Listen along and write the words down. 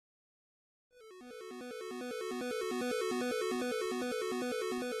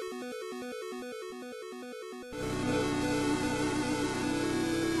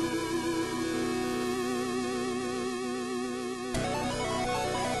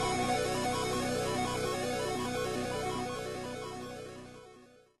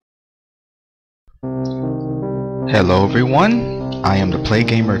Hello everyone, I am the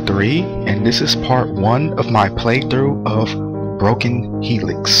PlayGamer3 and this is part 1 of my playthrough of Broken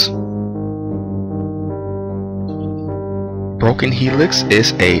Helix. Broken Helix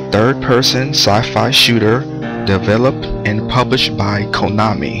is a third-person sci-fi shooter developed and published by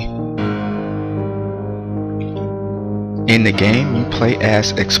Konami. In the game, you play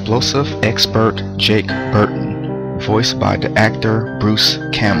as explosive expert Jake Burton, voiced by the actor Bruce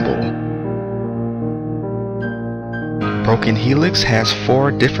Campbell. Broken Helix has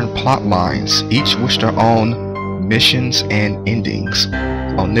 4 different plot lines, each with their own missions and endings.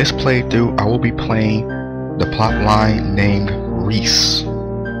 On this playthrough, I will be playing the plot line named Reese.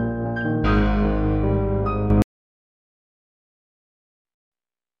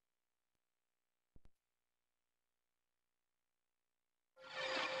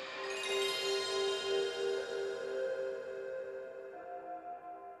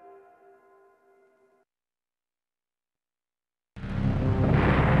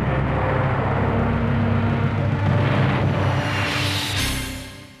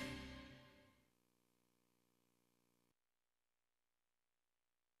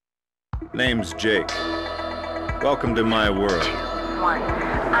 Name's Jake. Welcome to my world. 2, 1.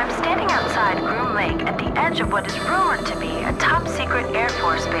 I'm standing outside Groom Lake at the edge of what is rumored to be a top-secret Air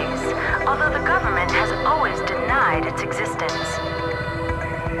Force base, although the government has always denied its existence.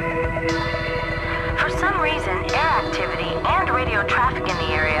 For some reason, air activity and radio traffic in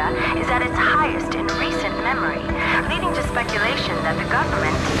the area is at its highest in recent memory, leading to speculation that the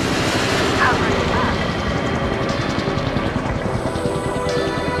government is covering it up.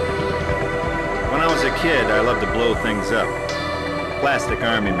 When I was a kid, I loved to blow things up. Plastic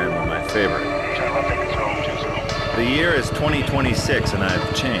Army men were my favorite. The year is 2026 and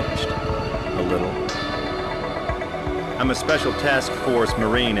I've changed. A little. I'm a Special Task Force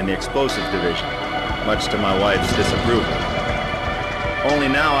Marine in the Explosive Division, much to my wife's disapproval. Only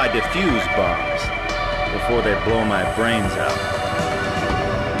now I defuse bombs before they blow my brains out.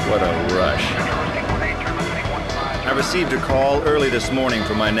 What a rush. I received a call early this morning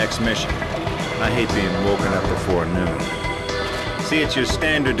for my next mission. I hate being woken up before noon. See, it's your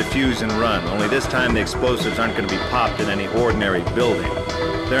standard defuse and run, only this time the explosives aren't going to be popped in any ordinary building.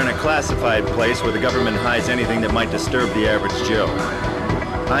 They're in a classified place where the government hides anything that might disturb the average Joe.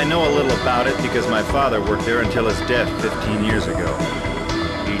 I know a little about it because my father worked there until his death 15 years ago.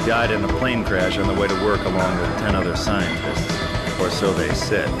 He died in a plane crash on the way to work along with 10 other scientists. Or so they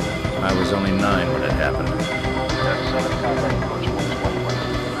said. I was only 9 when it happened.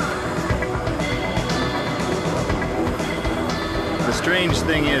 The strange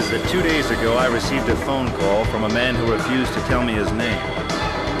thing is that 2 days ago I received a phone call from a man who refused to tell me his name.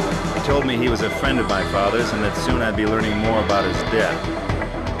 He told me he was a friend of my father's and that soon I'd be learning more about his death.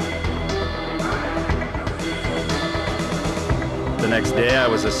 The next day I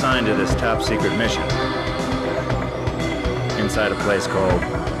was assigned to this top-secret mission inside a place called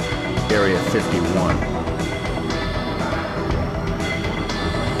Area 51.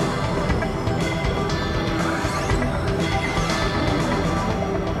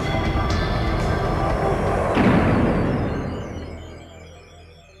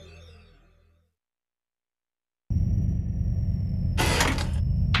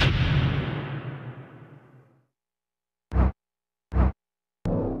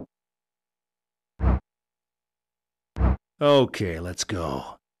 Okay, let's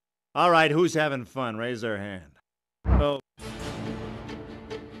go. All right, who's having fun? Raise their hand. Oh.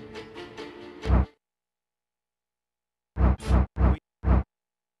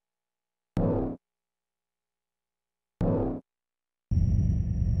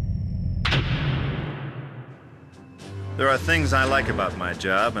 There are things I like about my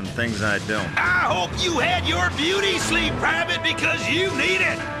job and things I don't. I hope you had your beauty sleep, Private, because you need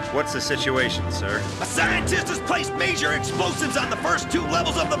it. What's the situation, sir? A scientist has placed major explosives on the first 2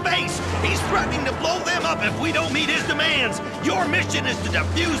 levels of the base. He's threatening to blow them up if we don't meet his demands. Your mission is to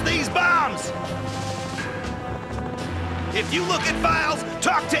defuse these bombs. If you look at files,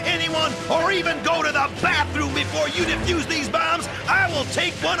 talk to anyone, or even go to the bathroom before you defuse these bombs, I will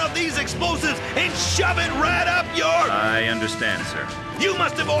take one of these explosives and shove it right up your... I understand, sir. You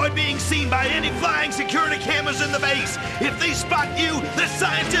must avoid being seen by any flying security cameras in the base. If they spot you, the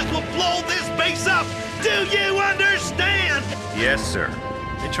scientists will blow this base up. Do you understand? Yes, sir.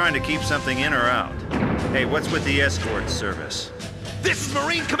 They trying to keep something in or out? Hey, what's with the escort service? This is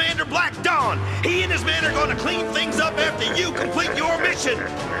Marine Commander Black Dawn. He and his men are going to clean things up after you complete your mission.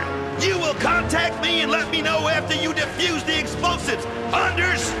 You will contact me and let me know after you defuse the explosives.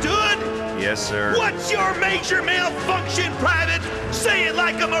 Understood? Yes, sir. What's your major malfunction, Private? Say it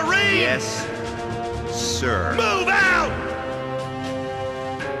like a Marine! Yes, sir. Move out!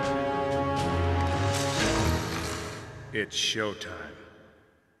 It's showtime.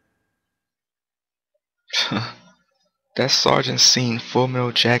 That sergeant's seen Full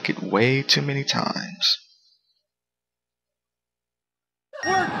Metal Jacket way too many times.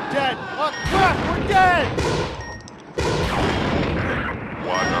 We're dead! Oh crap, we're dead!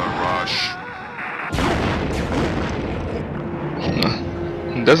 What a rush.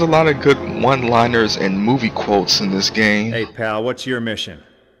 There's a lot of good one-liners and movie quotes in this game. Hey, pal, what's your mission?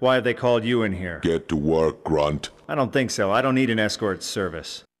 Why have they called you in here? Get to work, Grunt. I don't think so. I don't need an escort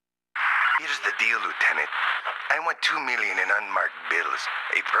service. Here's the deal, Lieutenant. I want $2 million in unmarked bills,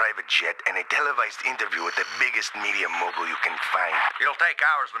 a private jet, and a televised interview with the biggest media mogul you can find. It'll take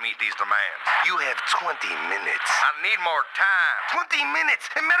hours to meet these demands. You have 20 minutes. I need more time. 20 minutes!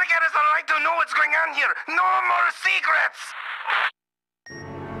 America has the right to know what's going on here! No more secrets!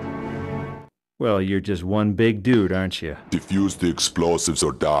 Well, you're just one big dude, aren't you? Defuse the explosives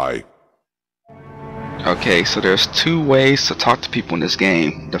or die. Okay, so there's two ways to talk to people in this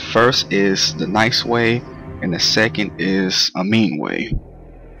game. The first is the nice way, and the second is a mean way.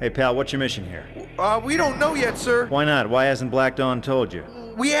 Hey, pal, what's your mission here? We don't know yet, sir. Why not? Why hasn't Black Dawn told you?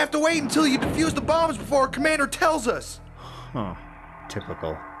 We have to wait until you defuse the bombs before our commander tells us. Huh.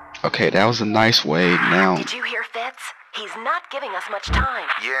 Typical. Okay, that was a nice way. Now, Did you hear Fitz? He's not giving us much time.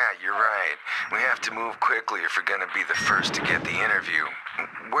 Yeah, you're right. We have to move quickly if we're gonna be the first to get the interview.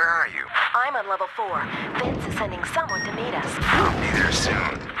 Where are you? I'm on level 4. Fitz is sending someone to meet us. I'll be there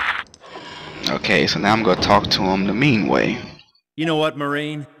soon. okay, so now I'm gonna talk to him the mean way. You know what,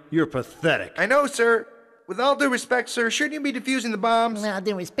 Marine? You're pathetic. I know, sir. With all due respect, sir, shouldn't you be defusing the bombs? With all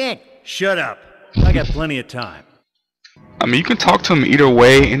due respect. Shut up. I got plenty of time. I mean, you can talk to him either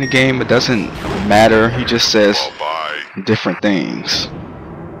way in the game. It doesn't matter. He just says Bye. different things.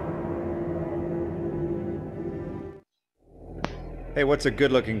 Hey, what's a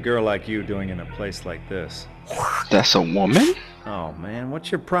good-looking girl like you doing in a place like this? That's a woman? Oh, man,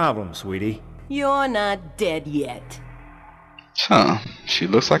 what's your problem, sweetie? You're not dead yet. Huh. She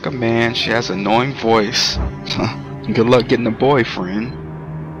looks like a man. She has an annoying voice. Huh. Good luck getting a boyfriend.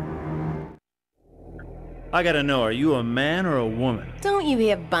 I gotta know, are you a man or a woman? Don't you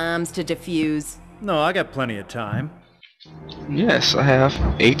have bombs to defuse? No, I got plenty of time. Yes, I have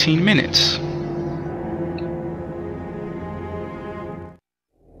 18 minutes.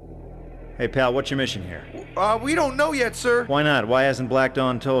 Hey, pal, what's your mission here? We don't know yet, sir. Why not? Why hasn't Black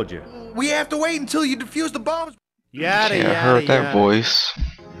Dawn told you? We have to wait until you defuse the bombs. Yada, Okay, I yada, heard that yada. voice.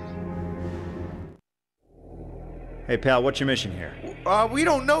 Hey, pal, what's your mission here? We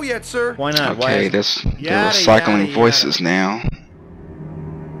don't know yet, sir. Why not? Why Okay, hasn't- they're Yada, recycling yada, voices yada. now.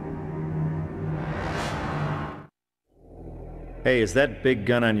 Hey, is that big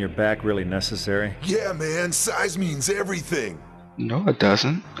gun on your back really necessary? Yeah, man, size means everything. No, it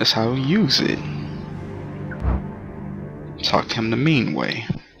doesn't. That's how we use it. Talk to him the mean way.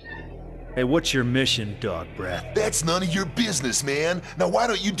 Hey, what's your mission, dog breath? That's none of your business, man. Now why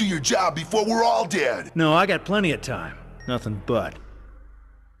don't you do your job before we're all dead? No, I got plenty of time. Nothing but.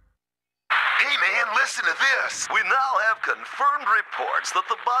 Hey man, listen to this. We now have confirmed reports that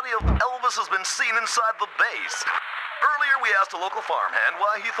the body of Elvis has been seen inside the base. Earlier we asked a local farmhand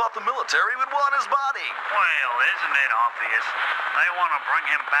why he thought the military would want his body. Well, isn't it obvious? They want to bring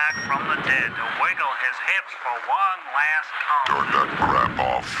him back from the dead to wiggle his hips for one last time. Turn that crap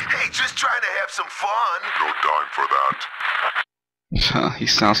off. Hey, just trying to have some fun. No time for that. He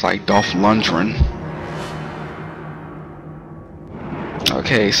sounds like Dolph Lundgren.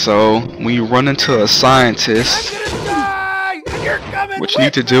 Okay, so when you run into a scientist, what you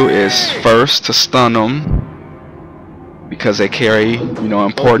need to do is first to stun them because they carry,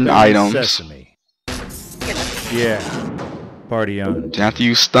 important items. Sesame. Yeah. Party on. And after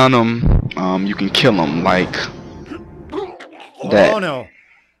you stun them, you can kill them like that. Oh no.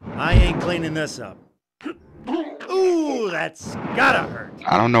 I ain't cleaning this up. Ooh, that's gotta hurt.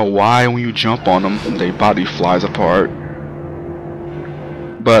 I don't know why when you jump on them, their body flies apart.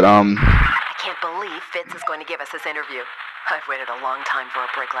 But I can't believe Fitz is going to give us this interview. I've waited a long time for a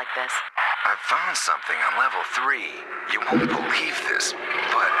break like this. I found something on level 3. You won't believe this,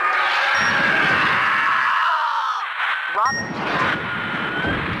 but... Robert,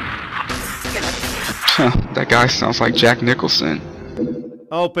 that guy sounds like Jack Nicholson.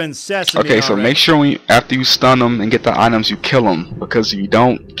 Open sesame. Okay, so already. make sure after you stun them and get the items, you kill them, because if you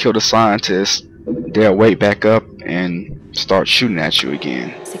don't kill the scientist, they'll wake back up and start shooting at you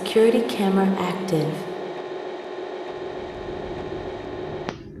again. Security camera active.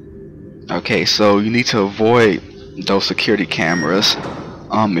 Okay, so you need to avoid those security cameras.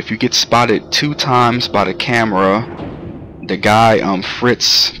 If you get spotted 2 times by the camera, the guy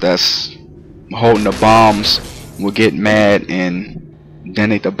Fritz that's holding the bombs will get mad and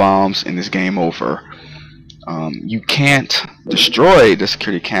detonate the bombs, and it's game over. You can't destroy the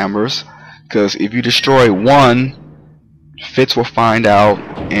security cameras, because if you destroy one, Fitz will find out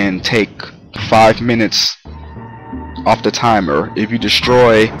and take 5 minutes off the timer. If you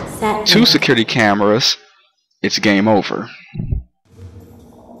destroy 2 security cameras, it's game over.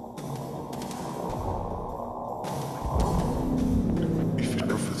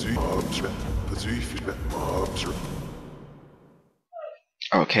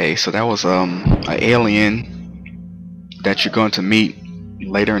 Okay, so that was an alien that you're going to meet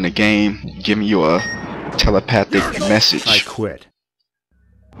later in the game, giving you a telepathic message. I quit.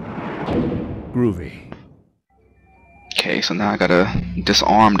 Groovy. Okay, so now I gotta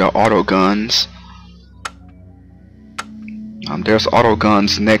disarm the auto guns. There's auto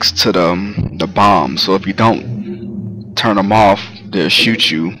guns next to the bomb, so if you don't turn them off, they'll shoot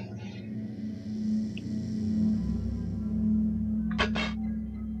you.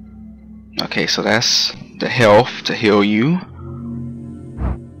 Okay, so that's the health to heal you.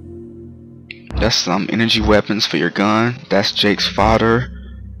 That's some energy weapons for your gun. That's Jake's fodder.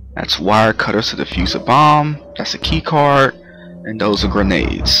 That's wire cutters to defuse a bomb. That's a key card. And those are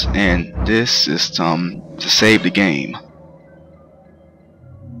grenades. And this is to save the game.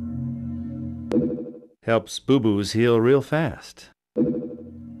 Helps boo-boos heal real fast.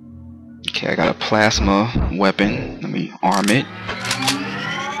 Okay, I got a plasma weapon. Let me arm it.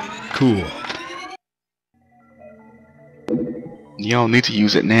 Cool. You don't need to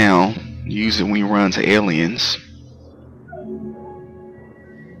use it now. Use it when you run into aliens.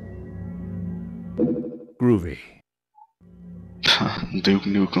 Groovy. Duke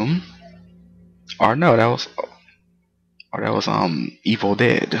Nukem. Or no, that was Evil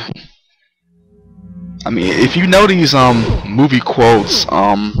Dead. I mean, if you know these movie quotes,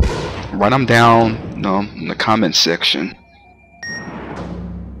 write them down in the comment section.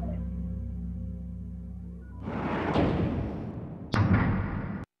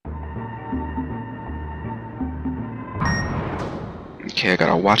 Okay, I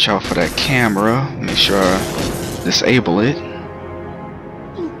gotta watch out for that camera. Make sure I disable it.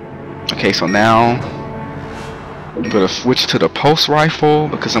 Okay, so now I'm gonna switch to the pulse rifle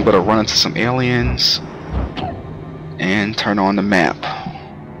because I'm gonna run into some aliens and turn on the map.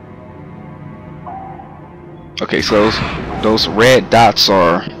 Okay, so those red dots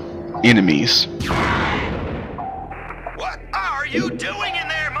are enemies. What are you doing in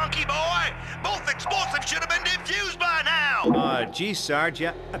there, monkey boy? Both explosives should have been defused by now. Gee, Sarge,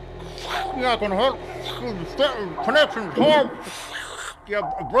 yeah. Yeah, gonna help. Connection's hard. Yeah,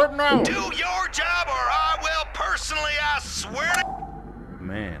 burn now. Do your job or I will personally, I swear to...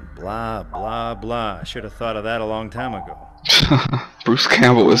 Man, blah, blah, blah. Should have thought of that a long time ago. Bruce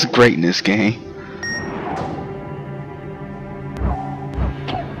Campbell was great in this game.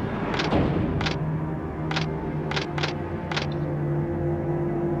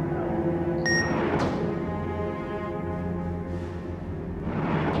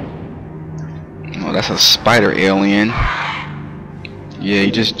 Oh, that's a spider alien. Yeah,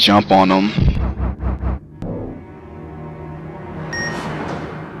 you just jump on them.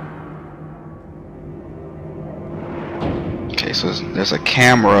 Okay, so there's a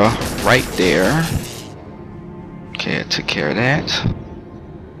camera right there. Okay, I took care of that.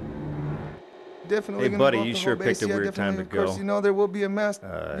 Definitely. Hey, buddy, you sure picked a weird time to go. Of course, you know there will be a mess.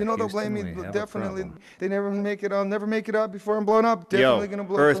 You know they'll Houston, blame me. we have a Definitely, problem. they never make it. I'll never make it out before I'm blown up. Definitely gonna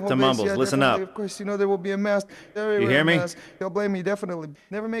blow up Earth the whole to base. Mumbles, Yeah, listen definitely. up. Of course, you know there will be a mess. You hear me? Mess. They'll blame me. Definitely.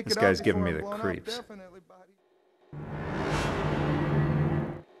 Never make This it out. guy's giving me before the I'm blown up. creeps. Definitely, buddy.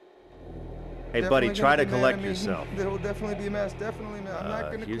 Hey, buddy, Definitely try gonna to be mad collect at me. yourself. There will definitely be a mess. Definitely not. I'm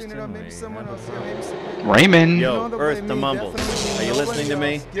not gonna clean it up. Houston, Maybe we someone have else. a Yeah, maybe someone. Raymond. Yo, Earth to Mumbles. Are you listening to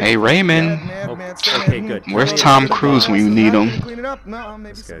me? Hey, Raymond. Okay, good. Where's Tom Cruise when you need him?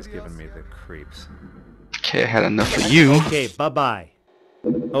 This guy's giving me the creeps. Okay, I had enough of you. Okay, bye-bye.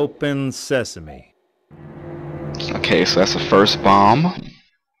 Open sesame. Okay, so that's the first bomb.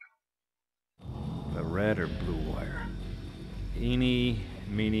 The red or blue wire? Eeny,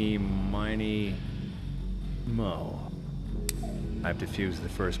 meeny, miny, mo. I've defused the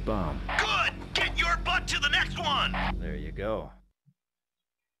first bomb. Good! Get your butt to the next one! There you go.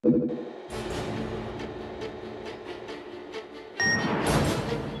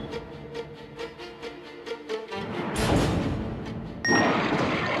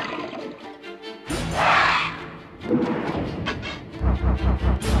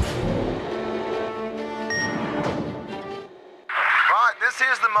 Right, this here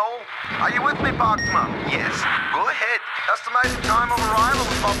Mole. Are you with me, Bogtma? Yes. Go ahead. Estimated time of arrival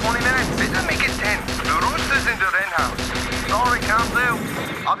is about 20 minutes. Better make it 10. The rooster's in the rent house. Sorry, can't do.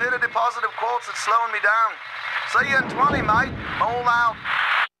 I've hit a deposit of quotes that's slowing me down. See you in 20, mate. Mole out.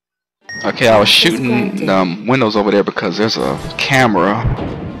 Okay, I was shooting windows over there because there's a camera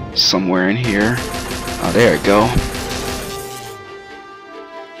somewhere in here. Oh, there we go.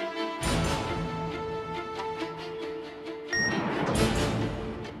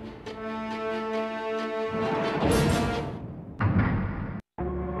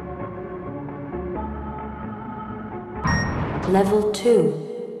 Level 2.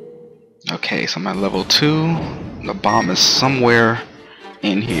 Okay, so I'm at level 2. The bomb is somewhere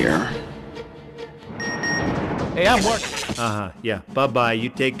in here. Hey, I'm working. Yeah. Bye-bye. You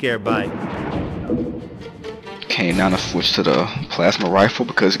take care. Bye. Okay, now to switch to the plasma rifle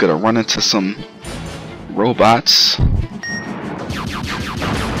because you're gonna run into some robots.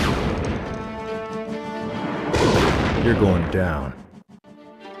 You're going down.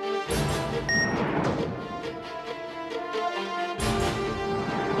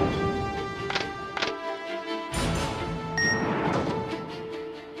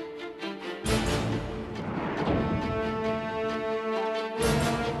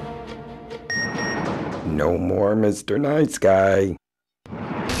 No more Mr. Nice Guy.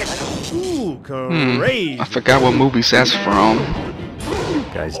 Ooh, crazy. I forgot what movie that's from.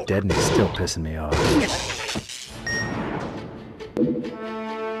 Guy's dead and he's still pissing me off.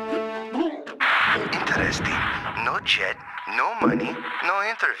 Interesting. No jet, no money, no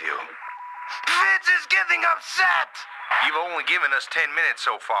interview. Fitz is getting upset! You've only given us 10 minutes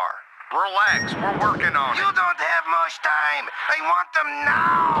so far. Relax, we're working on it. You don't have much time! I want them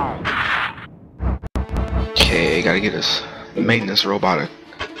now! Okay, gotta get this maintenance robot a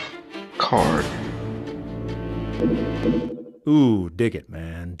card. Ooh, dig it,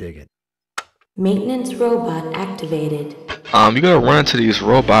 man, dig it. Maintenance robot activated. You gotta run into these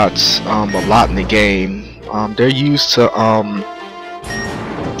robots a lot in the game. They're used to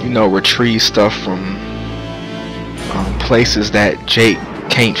you know, retrieve stuff from places that Jake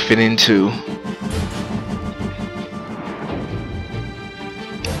can't fit into.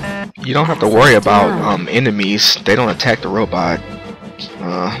 You don't have to worry about enemies. They don't attack the robot.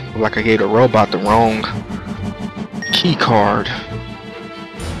 Like I gave the robot the wrong key card.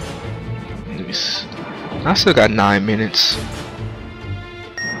 Let me see. I still got 9 minutes.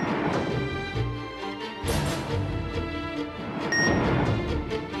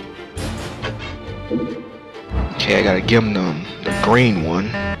 Okay, I gotta give him the green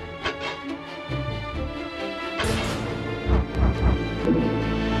one.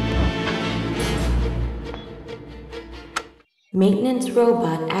 Maintenance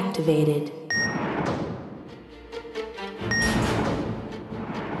robot activated.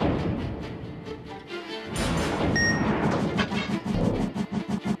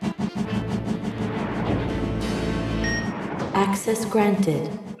 Access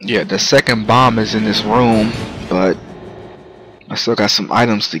granted. Yeah, the second bomb is in this room, but I still got some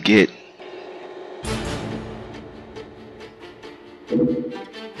items to get.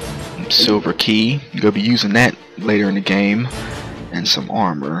 Silver key, you're gonna be using that later in the game, and some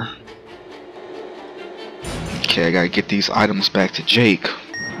armor. Okay, I gotta get these items back to Jake.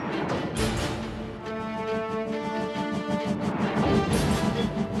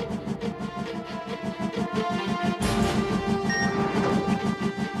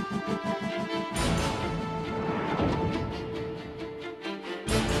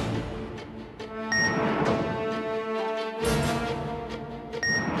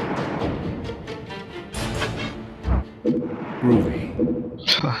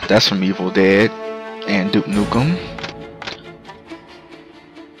 That's from Evil Dead and Duke Nukem.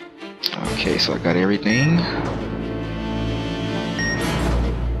 Okay, so I got everything.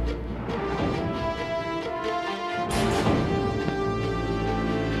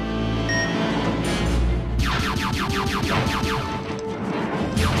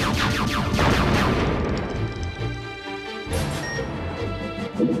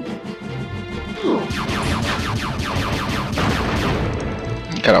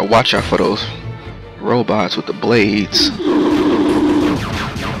 Gotta watch out for those robots with the blades.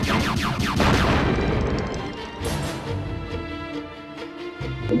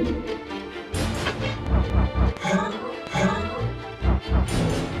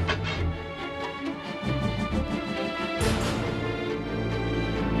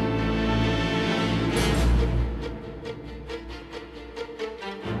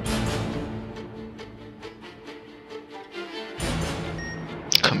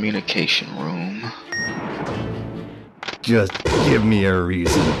 Communication room. Just give me a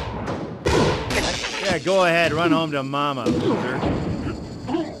reason. Yeah, go ahead, run home to Mama, loser.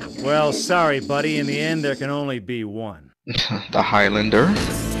 Well, sorry, buddy. In the end, there can only be one. The Highlander.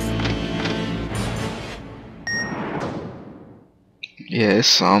 Yeah, it's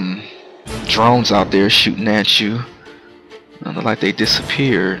some drones out there shooting at you. I look like they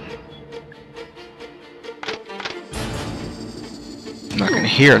disappeared. I can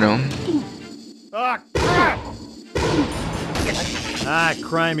hear them.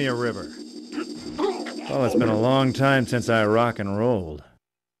 Cry me a river. Well, it's been a long time since I rock and rolled.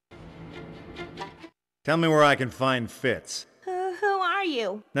 Tell me where I can find Fitz. Who are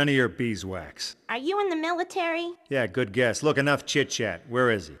you? None of your beeswax. Are you in the military? Yeah, good guess. Look, enough chit-chat. Where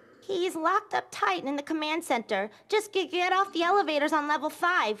is he? He's locked up tight in the command center. Just get off the elevators on level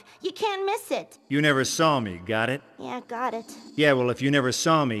 5. You can't miss it. You never saw me, got it? Yeah, got it. Yeah, well, if you never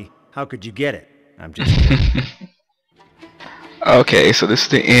saw me, how could you get it? I'm just kidding. Okay, so this is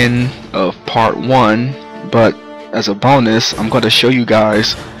the end of part 1, but as a bonus, I'm going to show you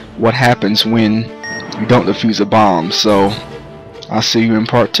guys what happens when you don't defuse a bomb. So I'll see you in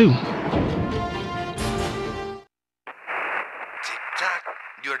part 2. Tick-tock,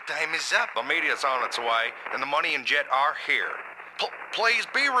 your time is up. The media's on its way, and the money and jet are here. Please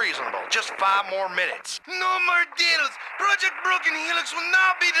be reasonable. Just 5 more minutes. No more deals. Project Broken Helix will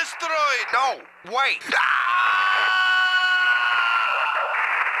not be destroyed. No, wait. Ah!